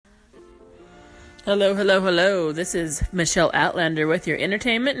Hello, hello, hello. This is Michelle Outlander with your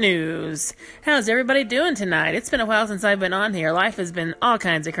entertainment news. How's everybody doing tonight? It's been a while since I've been on here. Life has been all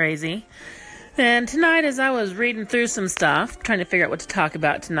kinds of crazy. And tonight, as I was reading through some stuff, trying to figure out what to talk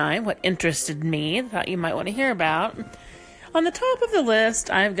about tonight, what interested me, thought you might want to hear about. On the top of the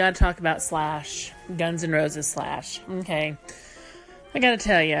list, I've got to talk about Slash. Guns N' Roses Slash. Okay. I gotta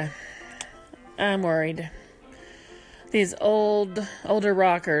tell you, I'm worried. These older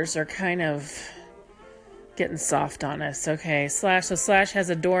rockers are kind of getting soft on us. Okay, Slash has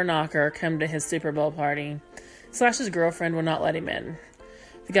a door knocker come to his Super Bowl party. Slash's girlfriend will not let him in.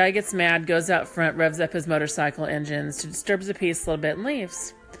 The guy gets mad, goes out front, revs up his motorcycle engines, disturbs the peace a little bit, and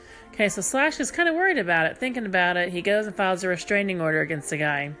leaves. Okay, so Slash is kind of worried about it, thinking about it. He goes and files a restraining order against the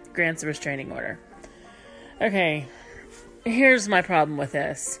guy. Grants a restraining order. Okay, here's my problem with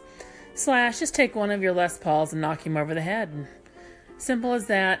this. Slash, just take one of your Les Pauls and knock him over the head. Simple as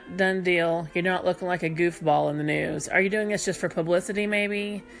that. Done deal. You're not looking like a goofball in the news. Are you doing this just for publicity,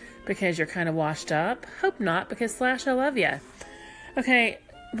 maybe? Because you're kind of washed up? Hope not, because Slash, I love you. Okay,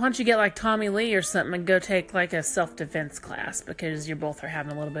 why don't you get like Tommy Lee or something and go take like a self-defense class, because you both are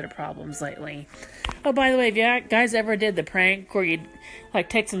having a little bit of problems lately. Oh, by the way, if you guys ever did the prank where you'd like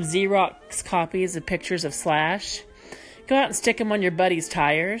take some Xerox copies of pictures of Slash, go out and stick them on your buddy's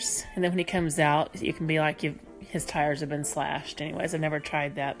tires, and then when he comes out, you can be like, his tires have been slashed. Anyways, I've never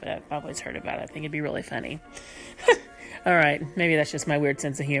tried that, but I've always heard about it. I think it'd be really funny. All right, maybe that's just my weird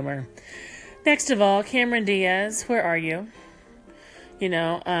sense of humor. Next of all, Cameron Diaz, where are you?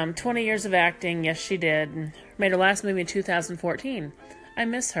 20 years of acting, yes she did. Made her last movie in 2014. I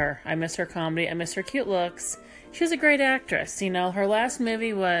miss her. I miss her comedy. I miss her cute looks. She was a great actress. Her last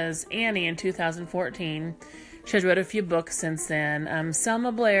movie was Annie in 2014. She has read a few books since then.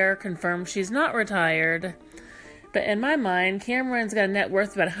 Selma Blair confirmed she's not retired. But in my mind, Cameron's got a net worth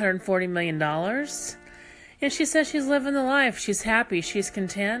of about $140 million. And she says she's living the life. She's happy, she's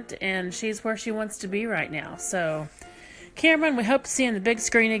content, and she's where she wants to be right now. So, Cameron, we hope to see you on the big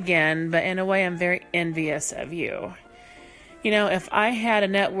screen again, but in a way I'm very envious of you. If I had a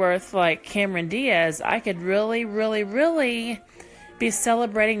net worth like Cameron Diaz, I could really, really, really be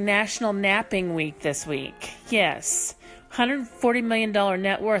celebrating National Napping Week this week. Yes. $140 million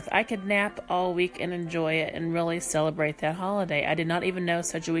net worth. I could nap all week and enjoy it and really celebrate that holiday. I did not even know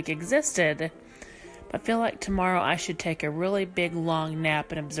such a week existed. But I feel like tomorrow I should take a really big, long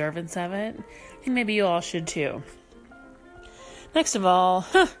nap in observance of it. I think maybe you all should too. Next of all,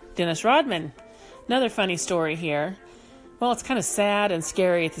 Dennis Rodman. Another funny story here. Well, it's kind of sad and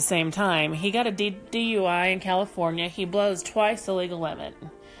scary at the same time. He got a DUI in California. He blows twice the legal limit.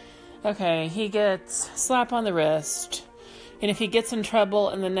 Okay, he gets slap on the wrist. And if he gets in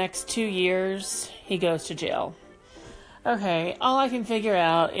trouble in the next 2 years, he goes to jail. Okay, all I can figure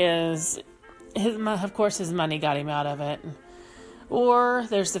out is, of course, his money got him out of it. Or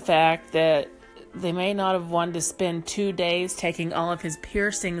there's the fact that they may not have wanted to spend 2 days taking all of his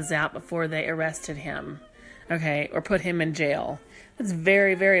piercings out before they arrested him. Okay, or put him in jail. That's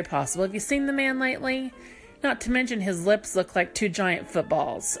very, very possible. Have you seen the man lately? Not to mention his lips look like 2 giant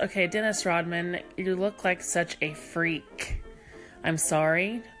footballs. Okay, Dennis Rodman, you look like such a freak. I'm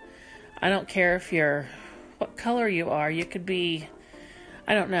sorry. I don't care what color you are. You could be,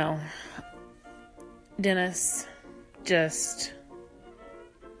 I don't know. Dennis, just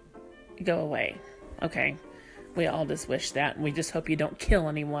go away. Okay. We all just wish that. And we just hope you don't kill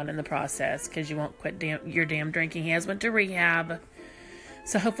anyone in the process, because you won't quit your damn drinking. He has went to rehab.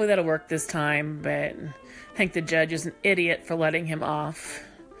 So hopefully that'll work this time. But I think the judge is an idiot for letting him off.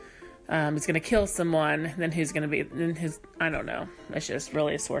 He's going to kill someone, then who's going to be, I don't know. That's just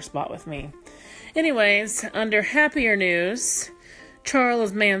really a sore spot with me. Anyways, under happier news,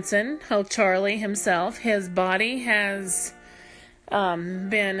 Charles Manson, Charlie himself, his body has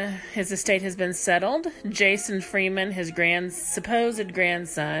his estate has been settled. Jason Freeman, his supposed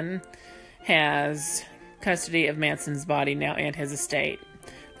grandson, has custody of Manson's body now and his estate.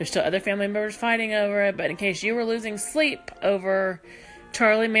 There's still other family members fighting over it, but in case you were losing sleep over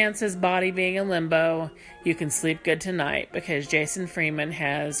Charlie Manson's body being in limbo, you can sleep good tonight, because Jason Freeman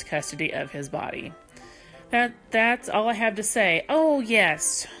has custody of his body. That's all I have to say. Oh,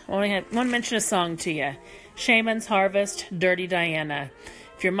 yes. I want to mention a song to you. Shaman's Harvest, Dirty Diana.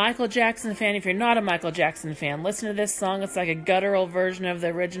 If you're a Michael Jackson fan, if you're not a Michael Jackson fan, listen to this song. It's like a guttural version of the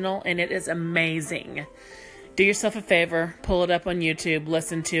original, and it is amazing. Do yourself a favor, pull it up on YouTube,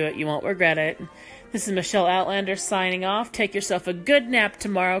 listen to it. You won't regret it. This is Michelle Outlander signing off. Take yourself a good nap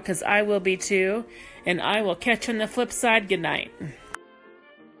tomorrow, because I will be too. And I will catch you on the flip side. Good night.